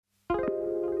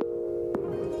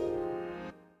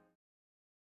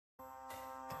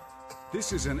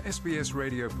This is an SBS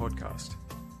radio podcast.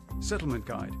 Settlement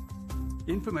Guide.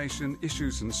 Information,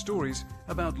 issues and stories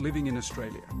about living in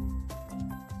Australia.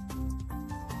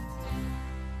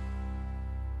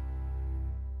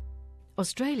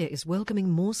 Australia is welcoming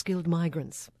more skilled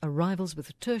migrants. Arrivals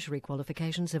with tertiary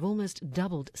qualifications have almost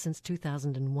doubled since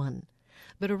 2001.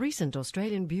 But a recent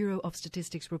Australian Bureau of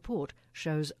Statistics report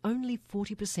shows only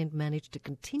 40% manage to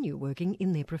continue working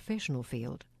in their professional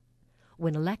field.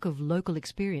 When a lack of local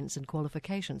experience and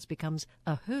qualifications becomes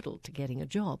a hurdle to getting a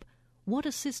job, what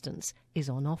assistance is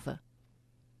on offer?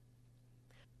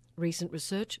 Recent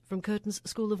research from Curtin's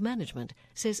School of Management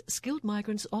says skilled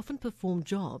migrants often perform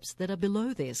jobs that are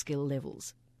below their skill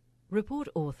levels. Report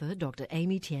author Dr.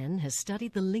 Amy Tian has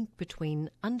studied the link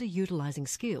between underutilising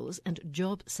skills and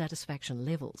job satisfaction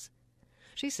levels.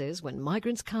 She says when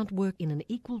migrants can't work in an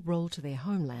equal role to their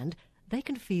homeland, they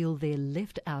can feel they're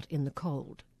left out in the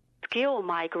cold. Skilled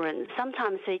migrants,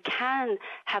 sometimes they can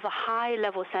have a high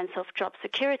level sense of job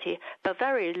security, but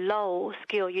very low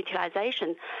skill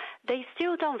utilization. They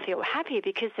still don't feel happy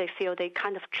because they feel they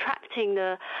kind of trapped in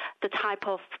the type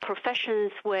of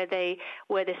professions where the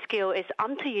skill is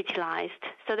underutilized.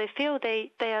 So they feel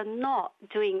they are not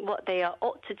doing what they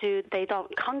ought to do. They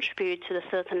don't contribute to the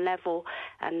certain level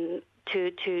and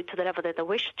to the level that they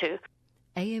wish to.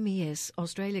 AMES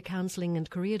Australia Counselling and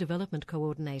Career Development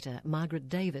Coordinator Margaret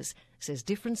Davis says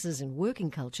differences in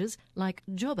working cultures, like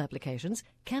job applications,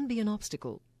 can be an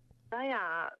obstacle. They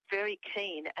are very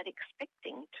keen and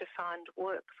expecting to find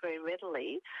work very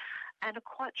readily and are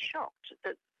quite shocked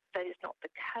that that is not the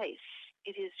case.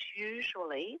 It is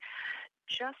usually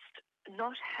just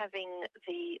not having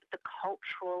the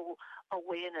cultural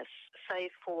awareness, say,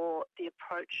 for the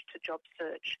approach to job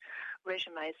search.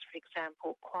 Resumes, for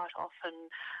example, quite often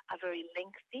are very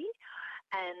lengthy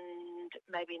and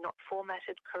maybe not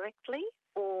formatted correctly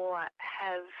or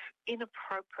have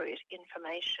inappropriate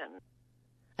information.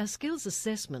 A skills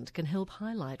assessment can help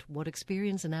highlight what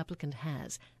experience an applicant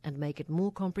has and make it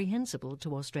more comprehensible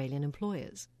to Australian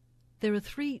employers. There are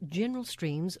three general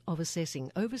streams of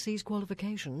assessing overseas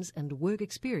qualifications and work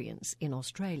experience in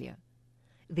Australia.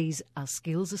 These are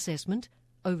skills assessment,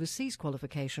 overseas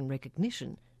qualification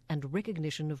recognition, and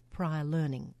recognition of prior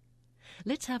learning.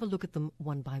 Let's have a look at them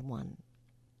one by one.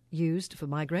 Used for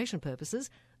migration purposes,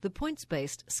 the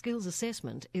points-based skills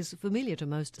assessment is familiar to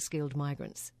most skilled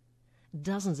migrants.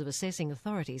 Dozens of assessing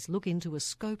authorities look into a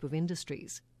scope of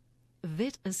industries.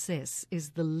 Vet Assess is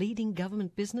the leading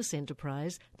government business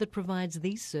enterprise that provides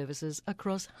these services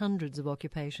across hundreds of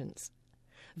occupations.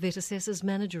 Vet Assess's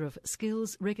Manager of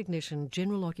Skills Recognition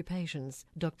General Occupations,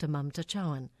 Dr. Mamta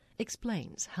Chawan,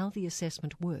 explains how the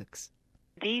assessment works.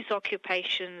 These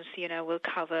occupations, will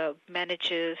cover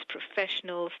managers,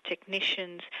 professionals,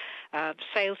 technicians,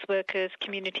 sales workers,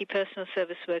 community personal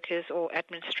service workers, or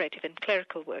administrative and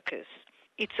clerical workers.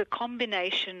 It's a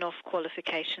combination of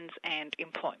qualifications and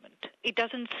employment. It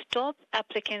doesn't stop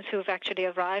applicants who have actually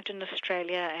arrived in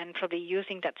Australia and probably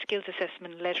using that skills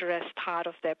assessment letter as part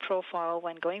of their profile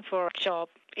when going for job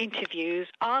interviews.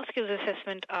 Our skills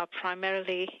assessment are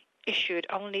primarily issued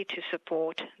only to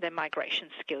support their migration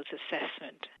skills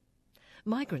assessment.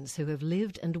 Migrants who have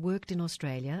lived and worked in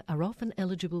Australia are often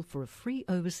eligible for a free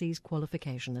overseas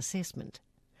qualification assessment.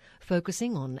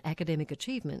 Focusing on academic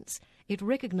achievements, it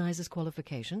recognises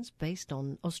qualifications based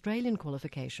on Australian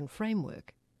qualification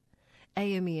framework.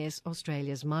 AMES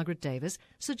Australia's Margaret Davis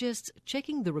suggests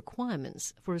checking the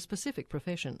requirements for a specific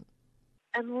profession.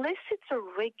 Unless it's a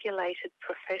regulated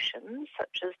profession,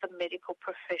 such as the medical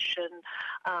profession,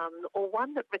 or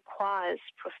one that requires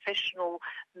professional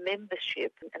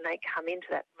membership, and they come into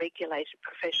that regulated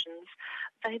professions,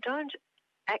 they don't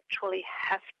actually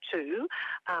have to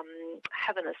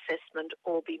have an assessment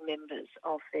or be members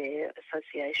of their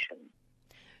association.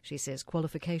 She says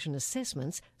qualification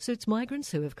assessments suits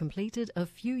migrants who have completed a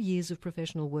few years of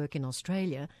professional work in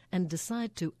Australia and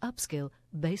decide to upskill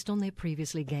based on their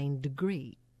previously gained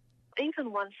degree.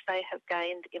 Even once they have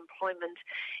gained employment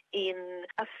in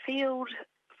a field,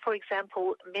 for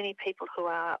example, many people who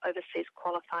are overseas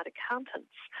qualified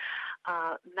accountants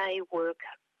may work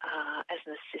as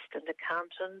an assistant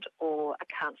accountant or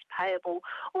accounts payable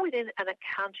or within an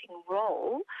accounting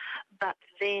role, but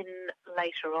then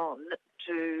later on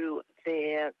do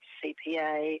their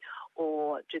CPA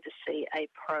or do the CA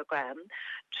program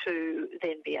to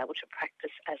then be able to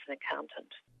practice as an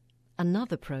accountant.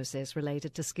 Another process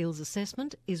related to skills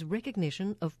assessment is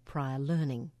recognition of prior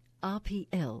learning,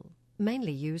 RPL.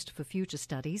 Mainly used for future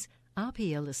studies,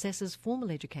 RPL assesses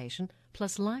formal education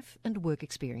plus life and work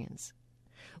experience.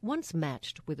 Once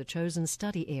matched with a chosen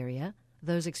study area,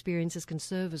 Those experiences can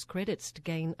serve as credits to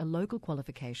gain a local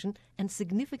qualification and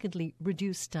significantly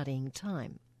reduce studying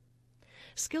time.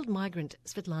 Skilled migrant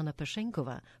Svetlana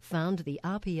Pashenkova found the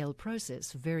RPL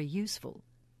process very useful.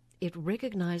 It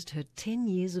recognised her 10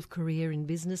 years of career in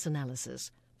business analysis,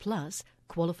 plus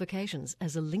qualifications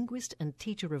as a linguist and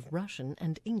teacher of Russian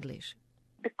and English.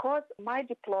 Because my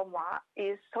diploma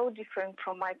is so different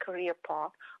from my career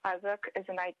path, I work as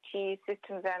an IT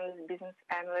systems analyst, business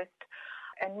analyst,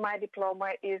 and my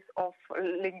diploma is of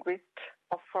linguist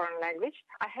of foreign language.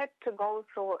 I had to go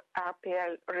through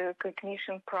RPL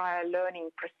recognition prior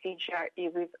learning procedure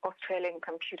with Australian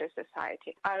Computer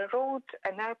Society. I wrote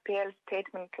an RPL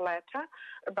statement letter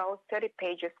about 30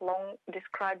 pages long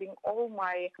describing all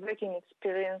my working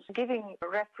experience, giving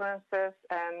references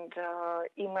and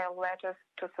email letters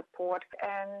to support,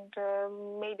 and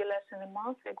maybe less than a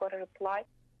month I got a reply.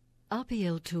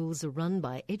 RPL tools are run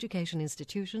by education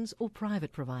institutions or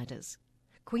private providers.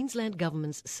 Queensland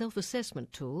Government's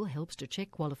self-assessment tool helps to check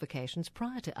qualifications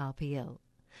prior to RPL.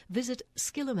 Visit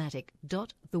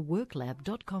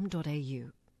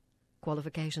skillomatic.theworklab.com.au.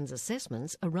 Qualifications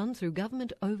assessments are run through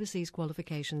Government Overseas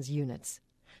Qualifications units.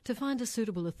 To find a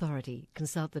suitable authority,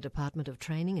 consult the Department of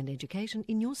Training and Education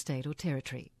in your state or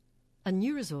territory. A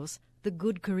new resource, The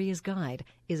Good Careers Guide,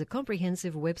 is a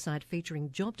comprehensive website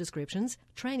featuring job descriptions,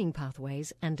 training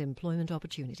pathways and employment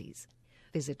opportunities.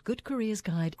 Visit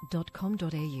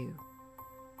goodcareersguide.com.au.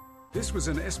 This was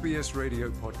an SBS radio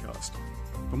podcast.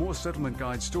 For more Settlement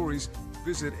Guide stories,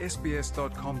 visit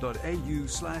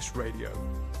sbs.com.au/radio.